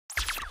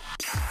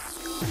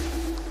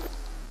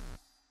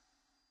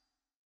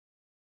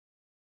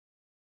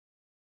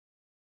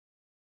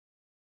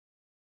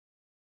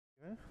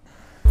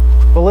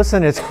Well,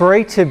 listen, it's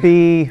great to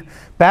be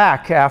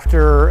back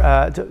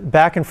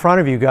back in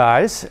front of you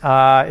guys.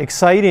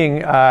 Exciting.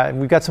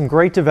 We've got some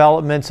great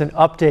developments and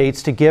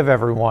updates to give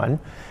everyone.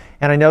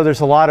 And I know there's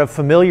a lot of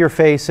familiar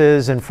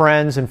faces and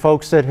friends and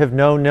folks that have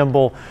known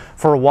Nimble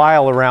for a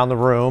while around the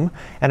room.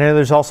 And I know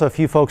there's also a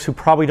few folks who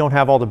probably don't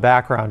have all the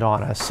background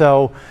on us.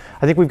 So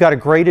I think we've got a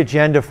great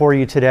agenda for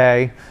you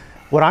today.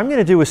 What I'm going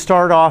to do is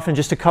start off in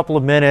just a couple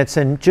of minutes,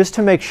 and just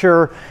to make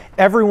sure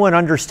everyone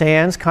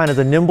understands kind of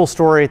the Nimble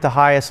story at the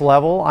highest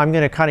level, I'm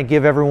going to kind of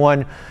give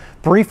everyone a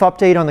brief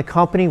update on the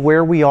company,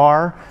 where we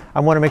are. I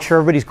want to make sure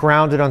everybody's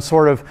grounded on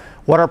sort of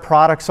what our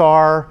products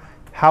are,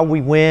 how we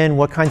win,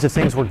 what kinds of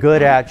things we're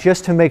good at,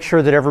 just to make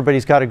sure that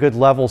everybody's got a good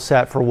level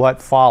set for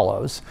what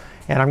follows.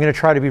 And I'm going to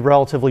try to be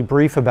relatively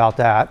brief about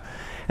that.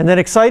 And then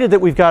excited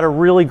that we've got a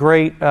really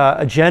great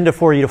agenda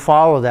for you to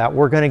follow that.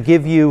 We're going to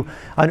give you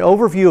an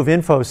overview of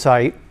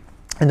InfoSight.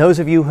 And those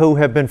of you who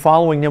have been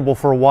following Nimble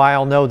for a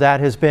while know that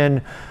has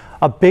been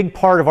a big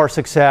part of our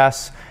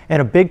success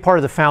and a big part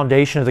of the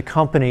foundation of the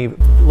company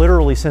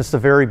literally since the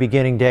very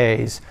beginning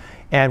days.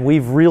 And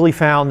we've really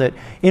found that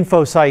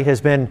InfoSight has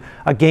been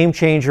a game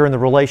changer in the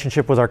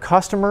relationship with our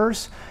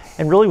customers.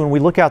 And really, when we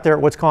look out there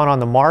at what's gone on in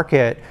the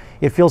market,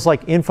 it feels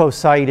like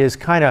InfoSight is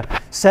kind of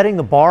setting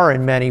the bar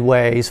in many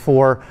ways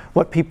for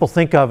what people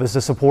think of as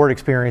the support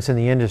experience in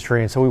the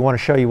industry. And so we want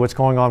to show you what's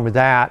going on with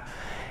that.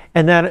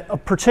 And then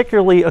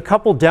particularly a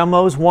couple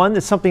demos. One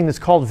that's something that's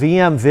called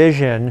VM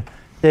Vision,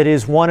 that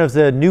is one of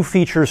the new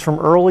features from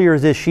earlier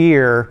this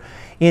year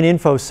in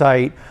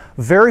InfoSight.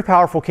 Very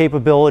powerful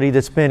capability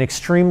that's been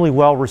extremely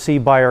well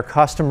received by our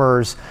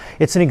customers.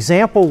 It's an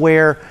example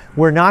where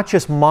we're not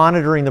just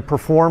monitoring the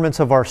performance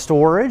of our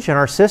storage and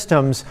our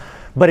systems,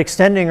 but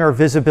extending our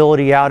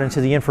visibility out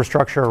into the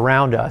infrastructure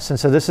around us. And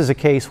so this is a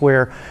case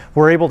where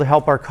we're able to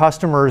help our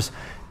customers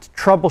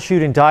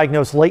troubleshoot and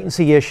diagnose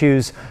latency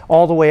issues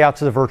all the way out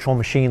to the virtual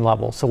machine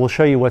level. So we'll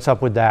show you what's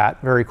up with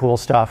that. Very cool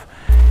stuff.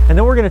 And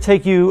then we're going to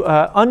take you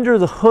under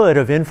the hood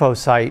of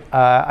InfoSight.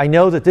 I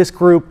know that this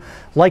group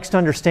likes to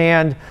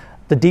understand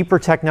the deeper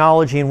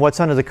technology and what's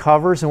under the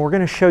covers, and we're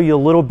going to show you a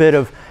little bit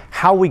of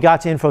how we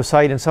got to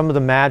InfoSight and some of the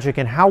magic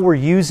and how we're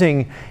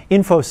using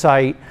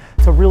InfoSight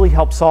to really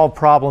help solve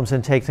problems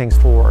and take things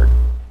forward.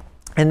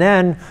 And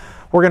then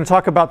we're going to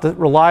talk about the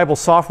Reliable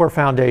Software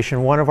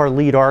Foundation, one of our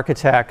lead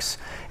architects,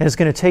 and it's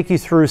going to take you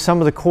through some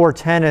of the core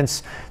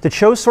tenets that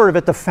show sort of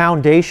at the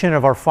foundation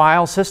of our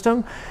file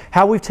system,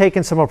 how we've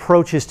taken some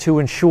approaches to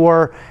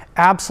ensure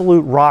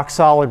absolute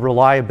rock-solid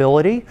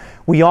reliability.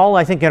 We all,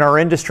 I think, in our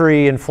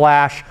industry in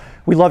Flash,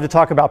 we love to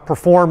talk about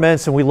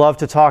performance, and we love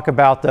to talk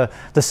about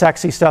the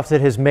sexy stuff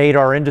that has made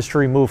our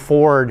industry move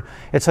forward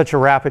at such a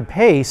rapid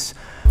pace.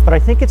 But I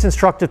think it's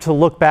instructive to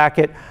look back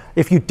at,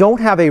 if you don't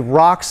have a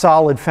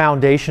rock-solid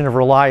foundation of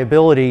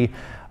reliability,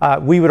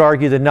 we would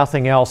argue that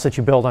nothing else that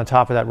you build on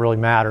top of that really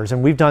matters.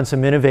 And we've done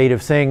some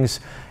innovative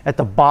things at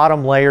the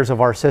bottom layers of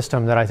our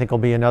system that I think will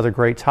be another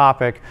great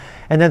topic.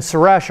 And then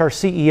Suresh, our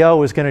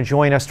CEO, is going to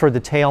join us toward the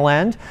tail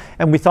end.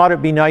 And we thought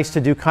it'd be nice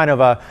to do kind of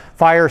a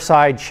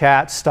fireside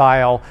chat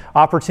style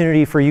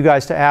opportunity for you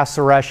guys to ask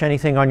Suresh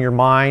anything on your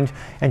mind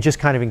and just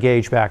kind of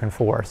engage back and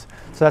forth.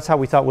 So that's how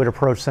we thought we'd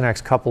approach the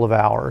next couple of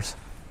hours.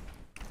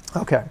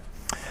 Okay.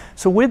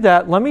 So with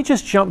that, let me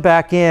just jump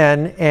back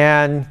in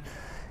and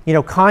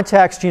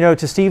context,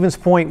 to Stephen's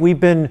point, we've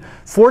been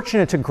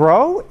fortunate to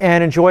grow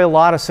and enjoy a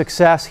lot of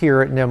success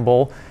here at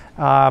Nimble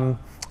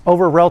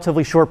over a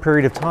relatively short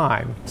period of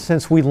time.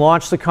 Since we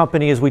launched the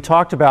company, as we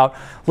talked about a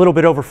little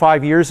bit over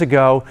 5 years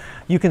ago,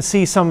 you can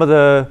see some of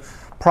the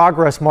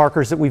progress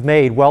markers that we've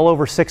made, well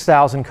over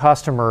 6,000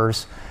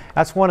 customers.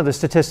 That's one of the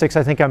statistics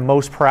I think I'm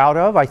most proud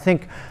of. I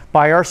think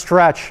by our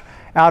stretch,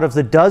 out of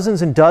the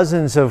dozens and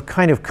dozens of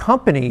kind of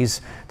companies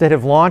that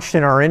have launched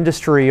in our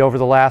industry over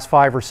the last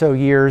 5 or so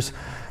years,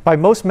 by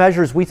most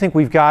measures, we think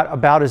we've got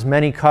about as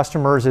many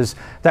customers as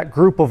that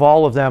group of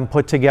all of them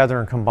put together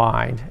and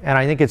combined. And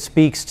I think it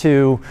speaks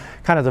to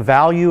kind of the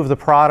value of the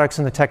products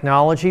and the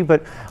technology,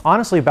 but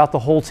honestly about the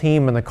whole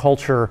team and the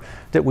culture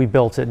that we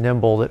built at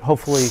Nimble, that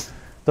hopefully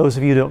those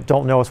of you that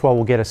don't know us well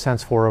will get a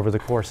sense for over the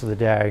course of the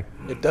day.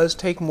 It does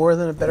take more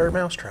than a better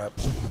mousetrap.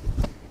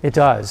 It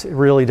does. It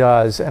really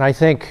does. And I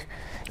think,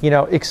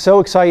 it's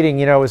so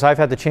exciting, as I've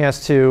had the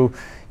chance to,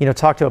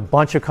 talk to a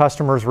bunch of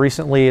customers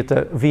recently at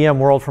the VM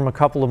World from a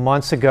couple of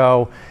months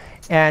ago.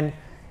 And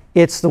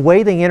it's the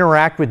way they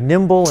interact with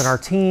Nimble and our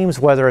teams,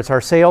 whether it's our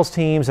sales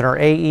teams and our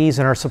AEs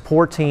and our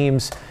support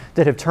teams,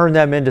 that have turned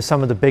them into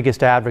some of the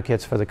biggest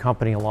advocates for the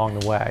company along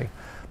the way.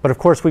 But of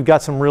course, we've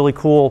got some really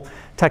cool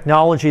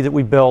technology that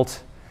we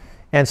built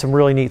and some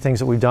really neat things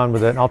that we've done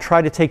with it. And I'll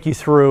try to take you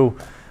through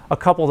a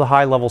couple of the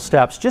high-level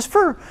steps just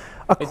for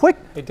a quick...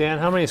 Hey Dan,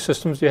 how many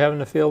systems do you have in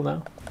the field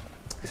now?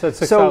 You said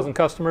 6,000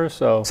 customers,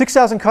 so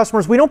 6,000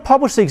 customers. We don't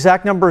publish the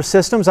exact number of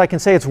systems. I can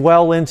say it's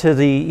well into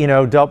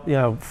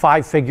the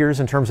 5 figures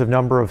in terms of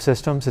number of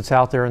systems that's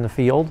out there in the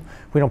field.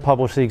 We don't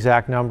publish the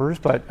exact numbers,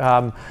 but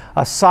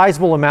a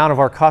sizable amount of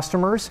our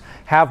customers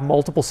have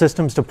multiple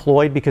systems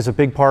deployed, because a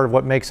big part of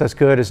what makes us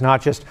good is not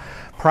just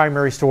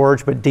primary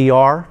storage, but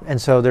DR. And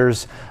so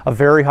there's a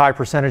very high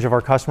percentage of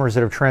our customers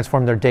that have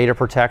transformed their data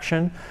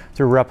protection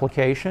through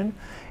replication.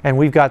 And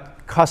we've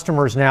got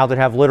customers now that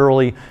have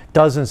literally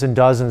dozens and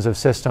dozens of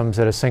systems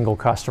at a single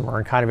customer,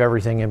 and kind of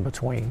everything in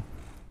between.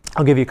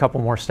 I'll give you a couple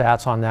more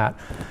stats on that.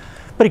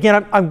 But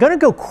again, I'm going to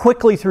go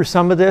quickly through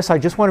some of this. I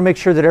just want to make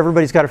sure that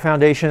everybody's got a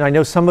foundation. I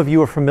know some of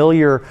you are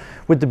familiar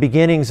with the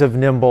beginnings of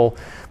Nimble,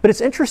 but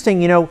it's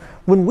interesting,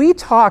 when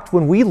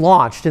we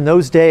launched in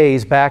those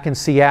days back in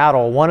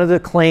Seattle, one of the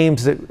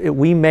claims that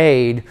we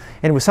made,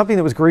 and it was something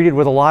that was greeted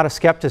with a lot of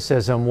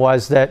skepticism,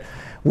 was that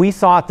we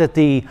thought that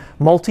the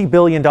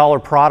multi-billion-dollar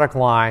product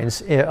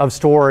lines of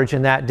storage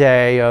in that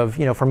day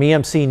from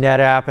EMC,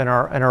 NetApp, and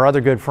our other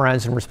good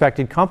friends and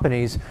respected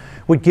companies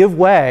would give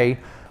way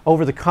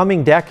over the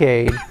coming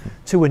decade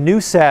to a new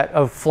set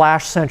of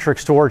flash-centric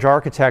storage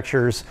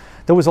architectures.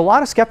 There was a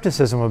lot of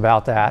skepticism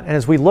about that. And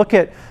as we look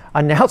at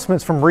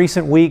announcements from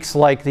recent weeks,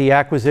 like the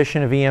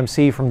acquisition of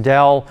EMC from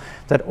Dell,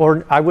 that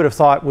I would have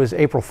thought was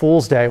April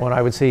Fool's Day when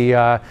I would see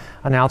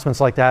announcements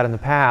like that in the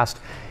past.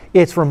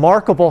 It's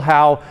remarkable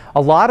how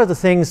a lot of the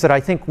things that I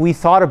think we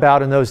thought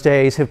about in those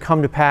days have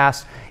come to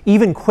pass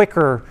even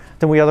quicker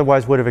than we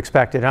otherwise would have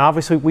expected. And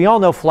obviously, we all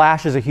know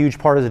flash is a huge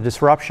part of the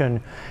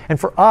disruption. And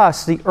for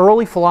us, the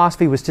early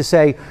philosophy was to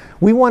say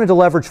we wanted to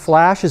leverage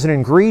flash as an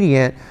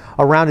ingredient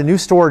around a new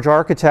storage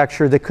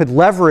architecture that could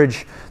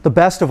leverage the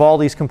best of all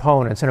these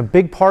components. And a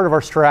big part of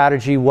our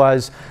strategy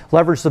was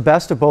leverage the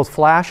best of both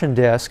flash and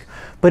disk,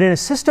 but in a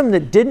system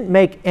that didn't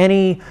make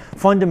any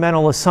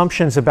fundamental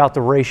assumptions about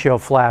the ratio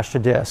of flash to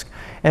disk.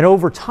 And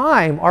over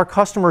time, our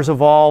customers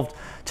evolved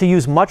to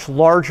use much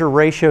larger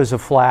ratios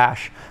of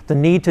flash. The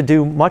need to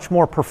do much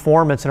more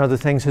performance and other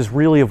things has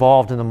really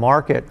evolved in the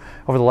market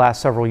over the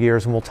last several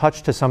years, and we'll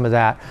touch to some of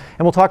that.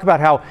 And we'll talk about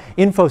how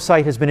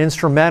InfoSight has been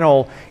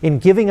instrumental in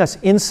giving us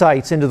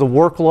insights into the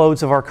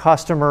workloads of our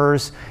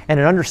customers and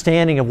an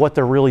understanding of what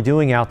they're really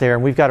doing out there.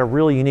 And we've got a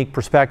really unique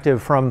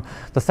perspective from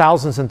the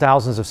thousands and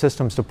thousands of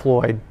systems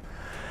deployed.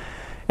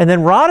 And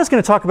then Rod is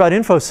going to talk about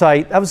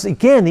InfoSight. That was,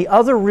 again, the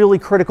other really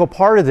critical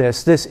part of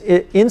this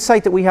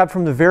insight that we had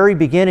from the very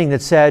beginning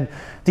that said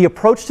the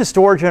approach to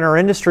storage in our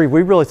industry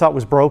we really thought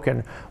was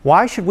broken.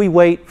 Why should we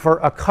wait for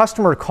a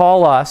customer to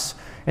call us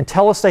and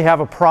tell us they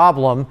have a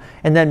problem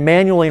and then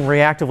manually and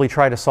reactively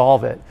try to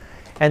solve it?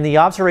 And the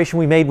observation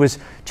we made was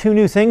 2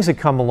 new things had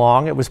come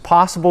along. It was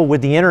possible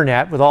with the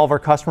internet, with all of our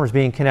customers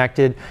being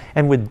connected,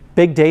 and with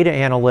big data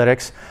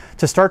analytics,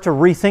 to start to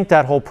rethink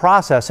that whole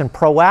process and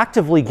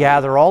proactively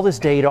gather all this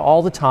data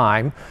all the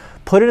time,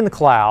 put it in the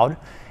cloud,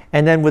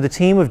 and then with a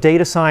team of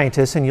data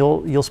scientists, and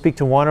you'll speak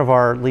to one of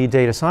our lead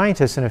data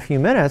scientists in a few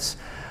minutes,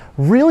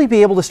 really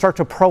be able to start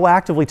to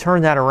proactively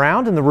turn that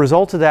around. And the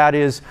result of that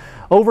is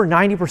over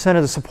 90%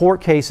 of the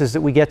support cases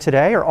that we get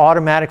today are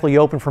automatically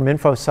open from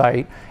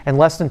InfoSight, and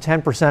less than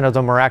 10% of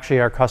them are actually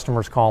our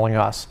customers calling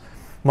us.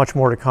 Much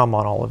more to come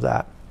on all of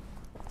that.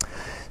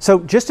 So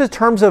just in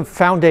terms of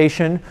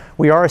foundation,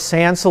 we are a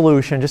SAN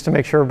solution, just to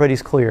make sure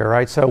everybody's clear,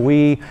 right? So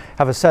we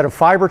have a set of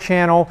fiber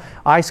channel,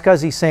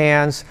 iSCSI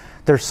SANs.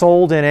 They're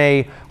sold in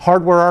a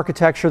hardware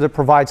architecture that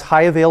provides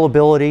high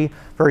availability,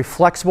 very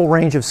flexible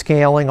range of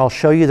scaling. I'll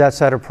show you that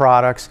set of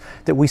products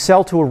that we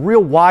sell to a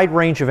real wide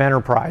range of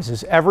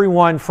enterprises.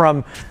 Everyone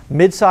from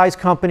mid-sized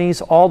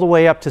companies all the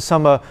way up to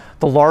some of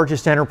the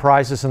largest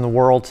enterprises in the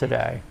world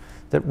today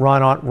that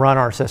run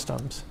our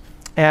systems.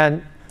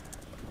 And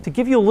to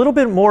give you a little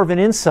bit more of an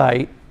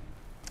insight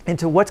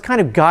into what's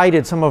kind of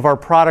guided some of our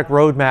product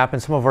roadmap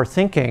and some of our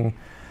thinking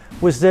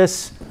was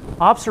this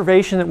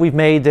observation that we've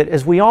made that,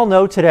 as we all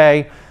know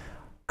today,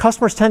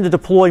 customers tend to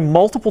deploy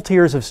multiple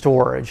tiers of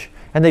storage.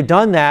 And they've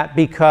done that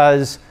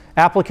because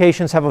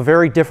applications have a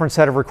very different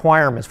set of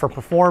requirements for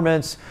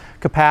performance,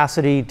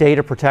 capacity,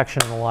 data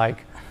protection, and the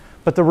like.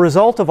 But the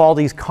result of all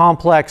these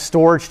complex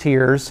storage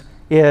tiers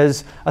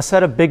is a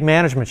set of big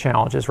management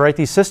challenges, right?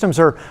 These systems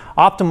are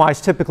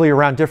optimized typically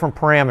around different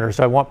parameters.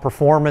 Do I want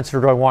performance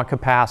or do I want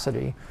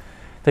capacity?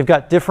 They've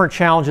got different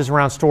challenges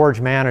around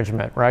storage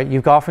management, right?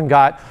 You've often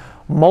got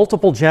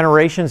multiple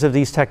generations of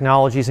these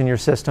technologies in your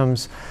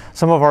systems.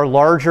 Some of our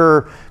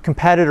larger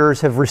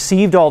competitors have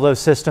received all those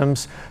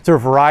systems through a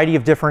variety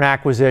of different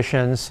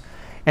acquisitions.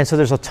 And so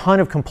there's a ton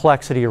of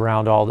complexity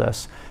around all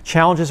this.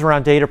 Challenges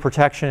around data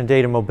protection and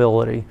data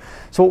mobility.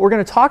 So what we're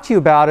going to talk to you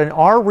about, and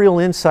our real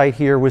insight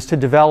here, was to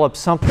develop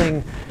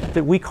something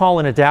that we call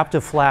an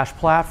adaptive flash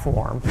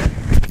platform.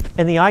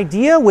 And the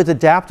idea with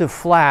adaptive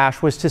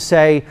flash was to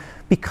say,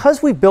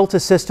 because we built a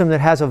system that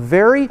has a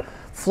very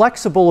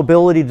flexible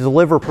ability to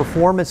deliver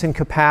performance and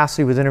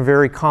capacity within a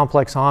very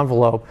complex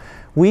envelope,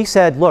 we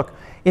said, look,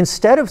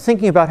 instead of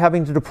thinking about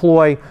having to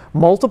deploy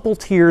multiple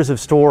tiers of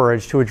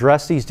storage to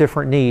address these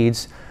different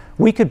needs,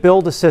 we could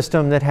build a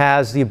system that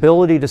has the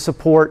ability to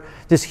support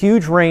this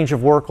huge range of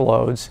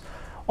workloads,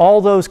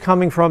 all those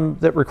coming from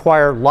that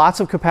require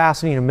lots of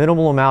capacity and a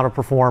minimal amount of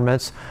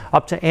performance,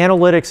 up to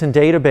analytics and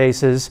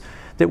databases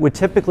that would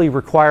typically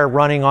require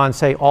running on,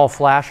 say,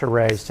 all-flash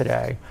arrays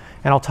today.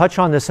 And I'll touch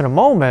on this in a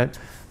moment,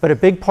 but a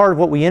big part of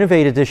what we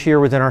innovated this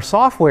year within our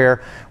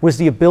software was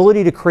the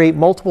ability to create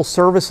multiple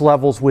service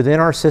levels within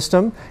our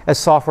system as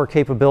software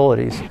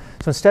capabilities.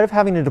 So instead of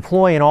having to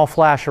deploy an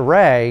all-flash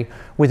array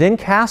within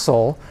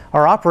Castle,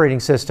 our operating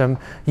system,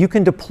 you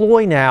can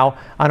deploy now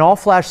an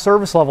all-flash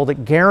service level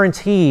that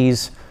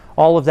guarantees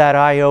all of that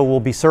I/O will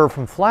be served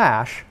from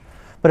flash.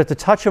 But at the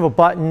touch of a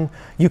button,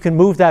 you can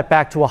move that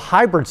back to a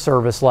hybrid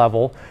service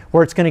level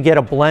where it's going to get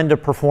a blend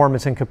of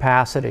performance and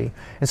capacity.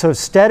 And so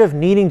instead of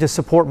needing to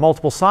support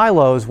multiple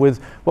silos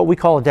with what we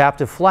call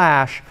adaptive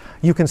flash,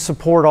 you can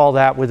support all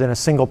that within a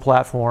single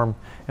platform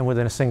and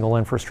within a single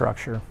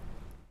infrastructure.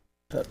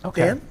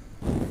 Okay. Dan?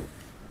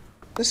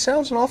 This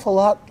sounds an awful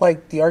lot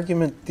like the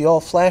argument the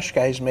all-flash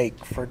guys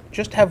make for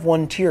just have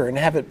one tier and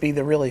have it be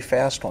the really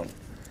fast one.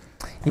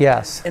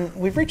 Yes. And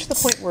we've reached the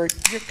point where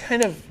you're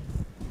kind of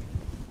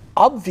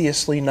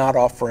obviously not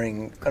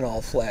offering an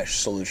all-flash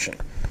solution.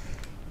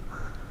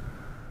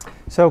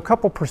 So a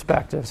couple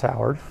perspectives,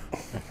 Howard.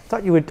 I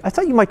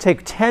thought you might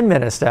take 10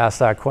 minutes to ask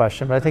that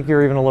question, but I think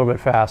you're even a little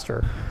bit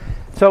faster.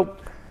 So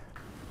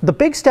the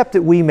big step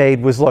that we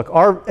made was, look,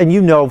 and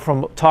you know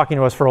from talking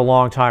to us for a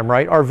long time,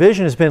 right? Our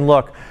vision has been,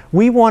 look,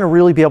 we want to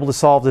really be able to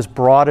solve this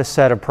broadest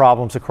set of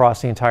problems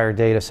across the entire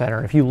data center.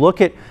 And if you look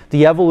at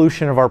the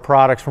evolution of our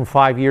products from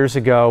 5 years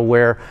ago,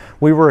 where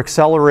we were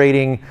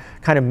accelerating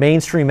kind of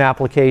mainstream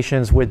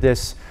applications with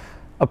this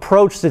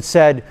approach that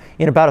said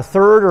in about a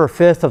third or a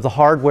fifth of the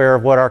hardware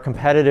of what our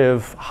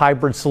competitive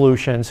hybrid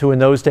solutions, who in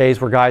those days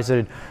were guys that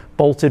had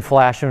bolted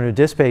flash into a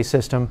disk-based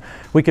system,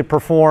 we could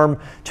perform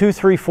 2,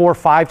 3, 4,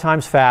 5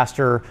 times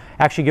faster,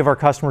 actually give our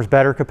customers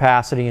better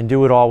capacity, and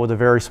do it all with a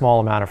very small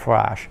amount of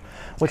flash.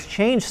 What's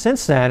changed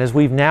since then is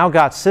we've now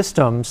got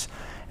systems,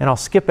 and I'll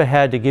skip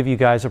ahead to give you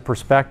guys a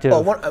perspective.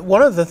 Well,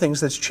 one of the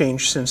things that's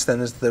changed since then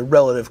is the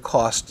relative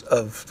cost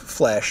of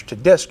flash to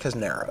disk has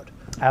narrowed.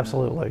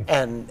 Absolutely.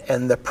 And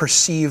the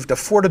perceived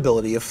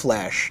affordability of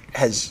flash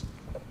has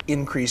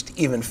increased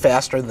even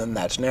faster than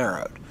that's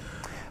narrowed.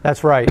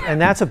 That's right, and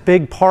that's a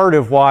big part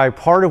of why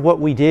part of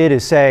what we did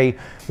is say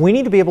we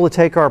need to be able to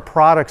take our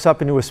products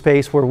up into a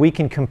space where we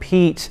can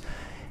compete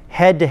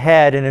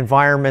head-to-head in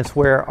environments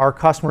where our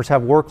customers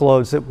have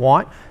workloads that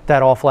want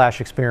that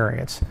all-flash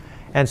experience.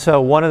 And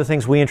so one of the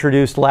things we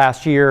introduced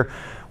last year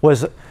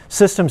was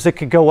systems that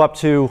could go up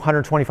to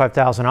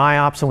 125,000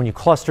 IOPS, and when you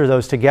cluster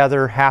those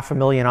together,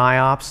 500,000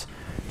 IOPS,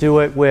 do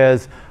it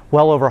with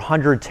well over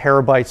 100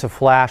 terabytes of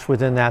flash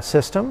within that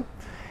system,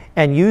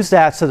 and use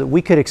that so that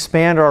we could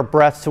expand our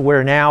breadth to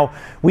where now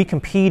we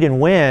compete and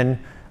win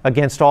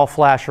against all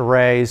flash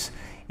arrays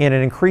in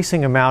an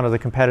increasing amount of the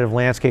competitive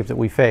landscape that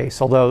we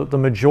face. Although the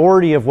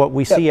majority of what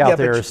we see out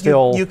there is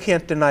still... You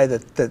can't deny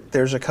that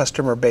there's a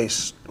customer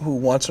base who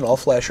wants an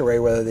all-flash array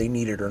whether they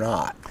need it or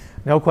not.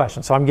 No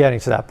question. So I'm getting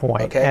to that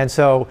point. Okay. And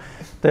so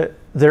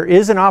there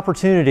is an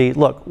opportunity.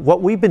 Look,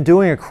 what we've been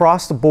doing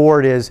across the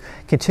board is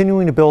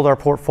continuing to build our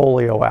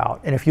portfolio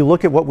out. And if you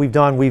look at what we've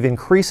done, we've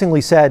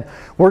increasingly said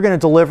we're going to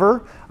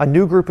deliver a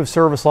new group of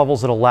service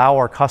levels that allow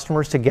our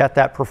customers to get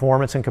that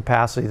performance and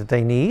capacity that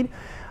they need.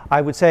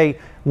 I would say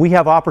we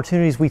have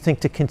opportunities, we think,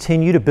 to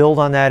continue to build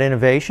on that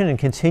innovation and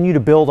continue to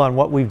build on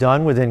what we've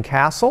done within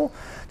Castle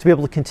to be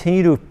able to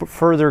continue to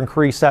further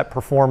increase that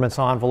performance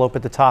envelope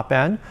at the top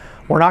end.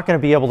 We're not going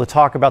to be able to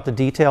talk about the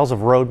details of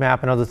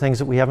roadmap and other things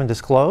that we haven't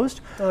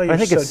disclosed. Oh, but I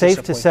think it's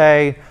safe to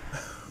say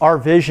our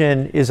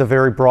vision is a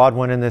very broad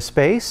one in this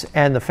space,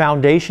 and the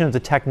foundation of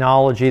the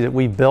technology that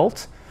we've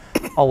built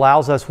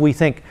allows us, we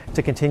think,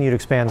 to continue to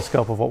expand the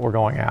scope of what we're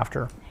going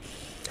after.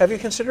 Have you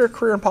considered a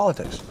career in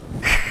politics?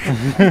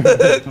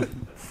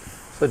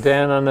 So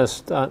Dan, on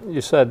this, you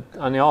said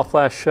on the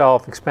all-flash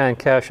shelf, expand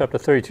cache up to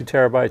 32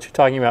 terabytes. You're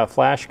talking about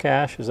flash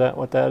cache? Is that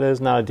what that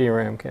is? Not a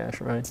DRAM cache,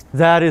 right?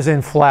 That is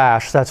in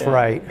flash, that's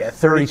right. Yeah,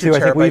 32, I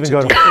think we even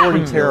go to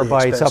 40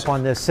 terabytes up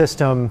on this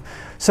system.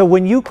 So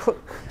when you,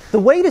 the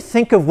way to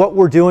think of what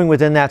we're doing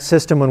within that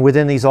system and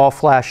within these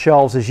all-flash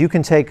shelves is you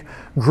can take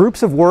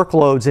groups of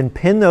workloads and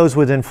pin those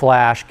within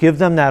flash, give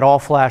them that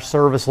all-flash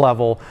service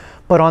level,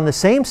 but on the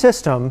same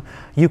system,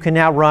 you can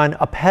now run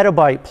a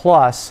petabyte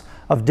plus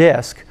of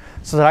disk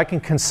so that I can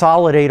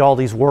consolidate all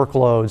these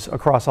workloads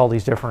across all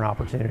these different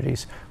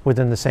opportunities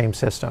within the same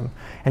system.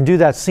 And do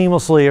that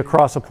seamlessly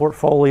across a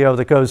portfolio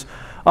that goes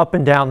up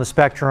and down the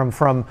spectrum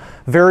from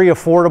very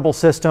affordable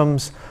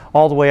systems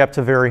all the way up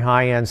to very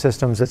high-end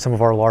systems that some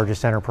of our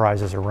largest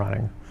enterprises are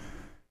running.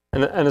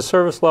 And the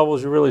service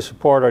levels you really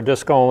support are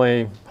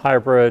disk-only,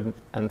 hybrid,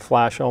 and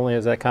flash-only?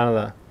 Is that kind of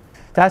the...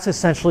 That's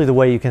essentially the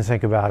way you can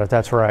think about it,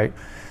 that's right.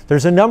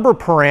 There's a number of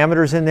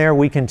parameters in there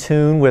we can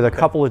tune with a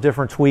couple of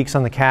different tweaks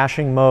on the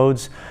caching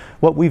modes.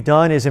 What we've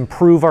done is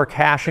improve our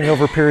caching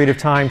over a period of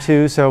time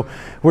too, so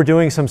we're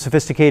doing some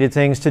sophisticated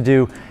things to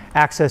do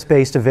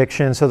access-based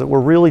eviction so that we're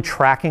really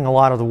tracking a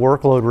lot of the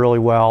workload really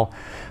well.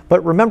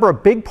 But remember, a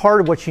big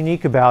part of what's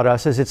unique about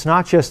us is it's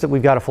not just that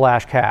we've got a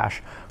flash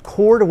cache.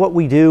 Core to what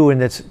we do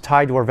and that's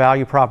tied to our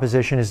value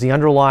proposition is the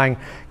underlying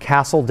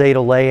Castle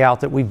data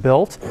layout that we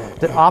built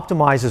that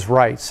optimizes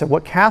writes. So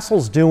what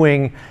Castle's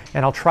doing,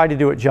 and I'll try to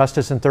do it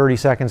justice in 30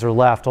 seconds or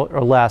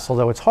less,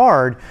 although it's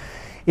hard,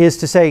 is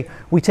to say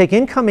we take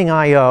incoming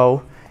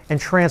I/O and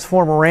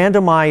transform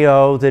random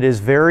I/O that is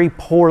very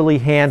poorly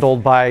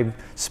handled by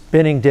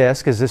spinning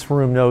disk, as this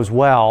room knows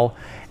well,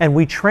 and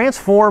we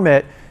transform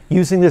it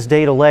using this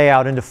data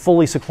layout into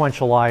fully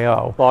sequential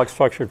I/O. Log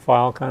structured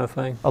file kind of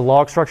thing? A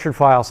log structured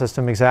file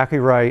system, exactly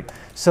right.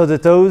 So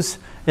that those,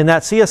 in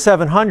that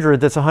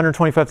CS700 that's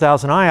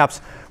 125,000 IOPS,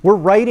 we're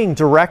writing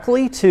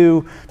directly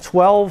to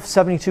 12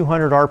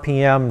 7200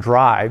 RPM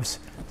drives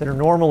that are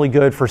normally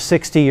good for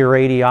 60 or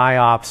 80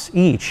 IOPS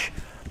each.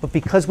 But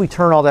because we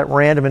turn all that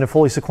random into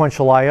fully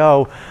sequential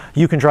I/O,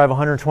 you can drive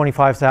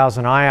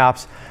 125,000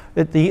 IOPS.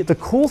 The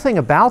cool thing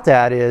about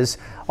that is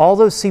all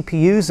those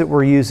CPUs that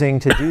we're using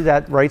to do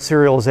that write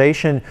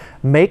serialization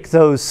make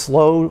those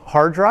slow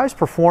hard drives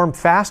perform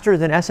faster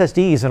than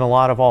SSDs in a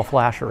lot of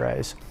all-flash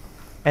arrays.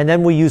 And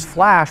then we use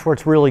flash, where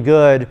it's really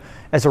good,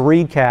 as a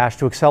read cache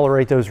to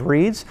accelerate those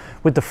reads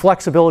with the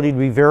flexibility to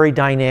be very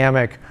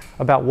dynamic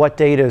about what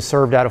data is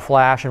served out of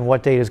flash and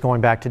what data is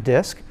going back to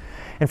disk.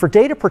 And for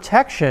data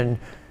protection,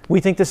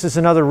 we think this is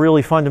another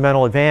really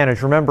fundamental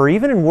advantage. Remember,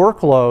 even in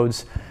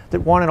workloads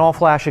that want an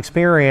all-flash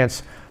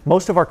experience,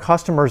 most of our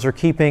customers are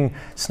keeping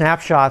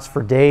snapshots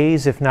for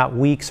days, if not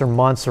weeks or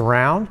months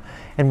around.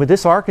 And with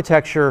this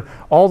architecture,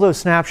 all those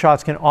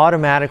snapshots can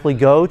automatically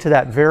go to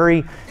that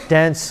very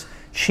dense,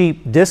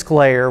 cheap disk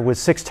layer with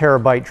 6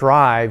 terabyte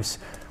drives,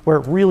 where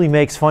it really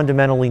makes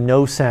fundamentally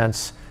no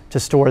sense to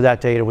store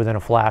that data within a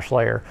flash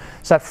layer.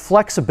 So that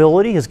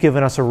flexibility has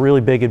given us a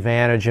really big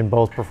advantage in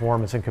both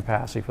performance and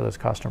capacity for those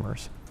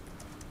customers.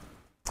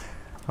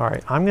 All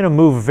right, I'm going to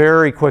move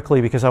very quickly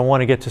because I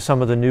want to get to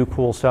some of the new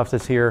cool stuff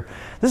that's here.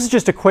 This is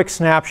just a quick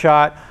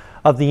snapshot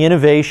of the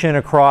innovation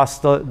across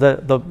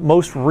the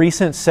most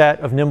recent set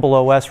of Nimble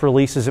OS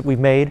releases that we've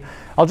made.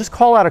 I'll just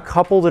call out a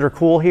couple that are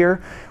cool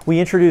here. We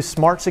introduced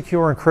Smart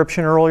Secure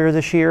Encryption earlier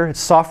this year. It's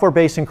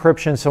software-based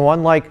encryption, so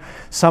unlike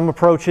some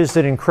approaches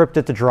that encrypt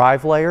at the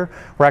drive layer,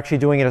 we're actually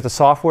doing it at the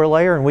software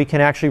layer, and we can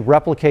actually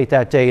replicate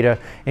that data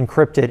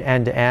encrypted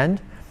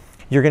end-to-end.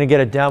 You're going to get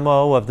a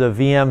demo of the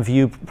VM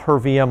view per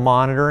VM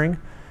monitoring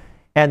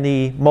and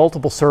the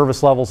multiple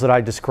service levels that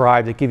I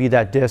described that give you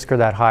that disk or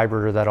that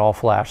hybrid or that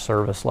all-flash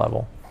service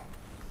level.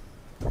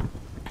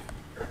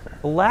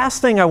 The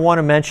last thing I want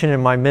to mention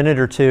in my minute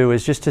or two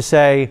is just to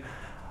say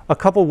a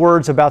couple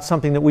words about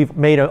something that we've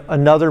made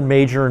another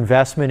major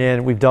investment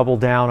in, we've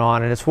doubled down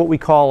on, and it's what we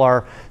call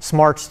our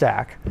Smart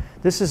Stack.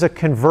 This is a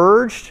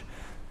converged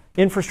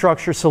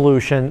infrastructure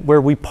solution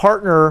where we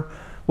partner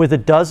with a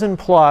dozen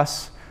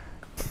plus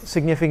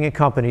significant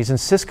companies, and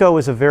Cisco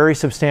is a very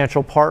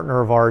substantial partner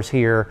of ours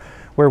here,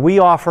 where we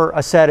offer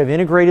a set of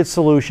integrated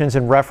solutions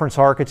and reference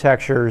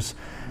architectures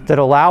that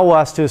allow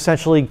us to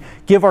essentially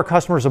give our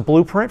customers a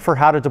blueprint for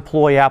how to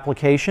deploy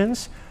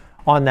applications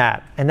on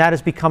that. And that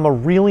has become a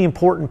really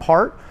important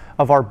part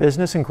of our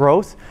business and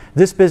growth.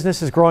 This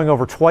business is growing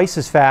over twice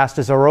as fast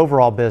as our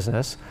overall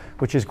business,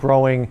 which is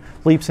growing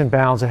leaps and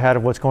bounds ahead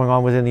of what's going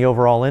on within the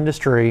overall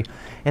industry.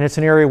 And it's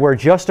an area where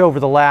just over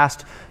the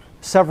last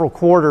several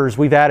quarters,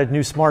 we've added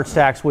new smart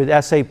stacks with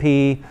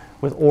SAP,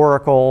 with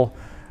Oracle,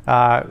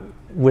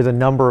 with a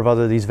number of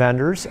other these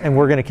vendors, and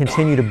we're going to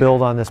continue to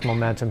build on this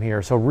momentum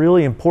here. So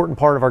really important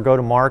part of our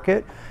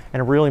go-to-market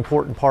and a really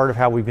important part of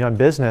how we've done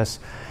business.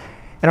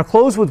 And I'll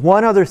close with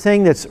one other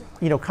thing that's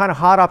kind of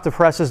hot off the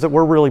presses that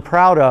we're really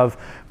proud of.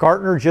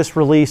 Gartner just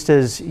released,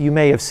 as you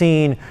may have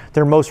seen,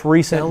 their most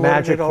recent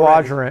Magic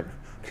Quadrant.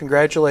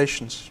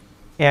 Congratulations.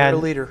 And you're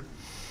a leader.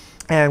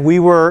 And we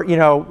were,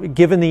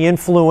 given the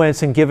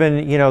influence and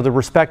given, the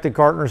respect that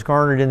Gartner's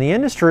garnered in the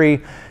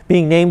industry,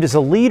 being named as a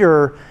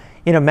leader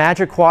in a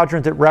Magic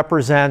Quadrant that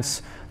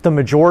represents the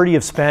majority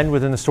of spend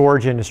within the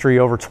storage industry,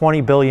 over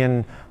 $20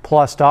 billion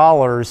plus.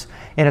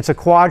 And it's a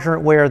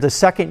quadrant where the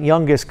second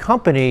youngest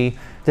company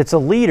that's a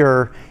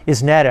leader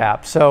is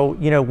NetApp. So,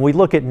 we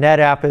look at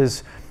NetApp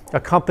as a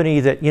company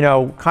that,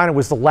 kind of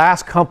was the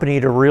last company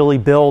to really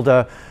build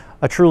a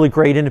truly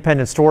great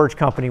independent storage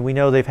company. We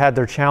know they've had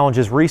their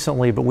challenges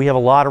recently, but we have a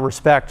lot of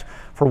respect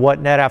for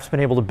what NetApp's been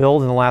able to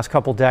build in the last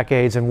couple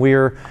decades, and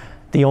we're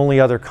the only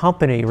other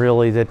company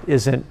really that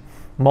isn't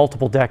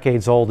multiple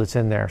decades old that's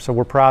in there. So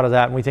we're proud of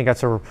that, and we think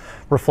that's a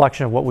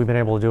reflection of what we've been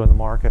able to do in the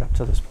market up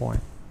to this point.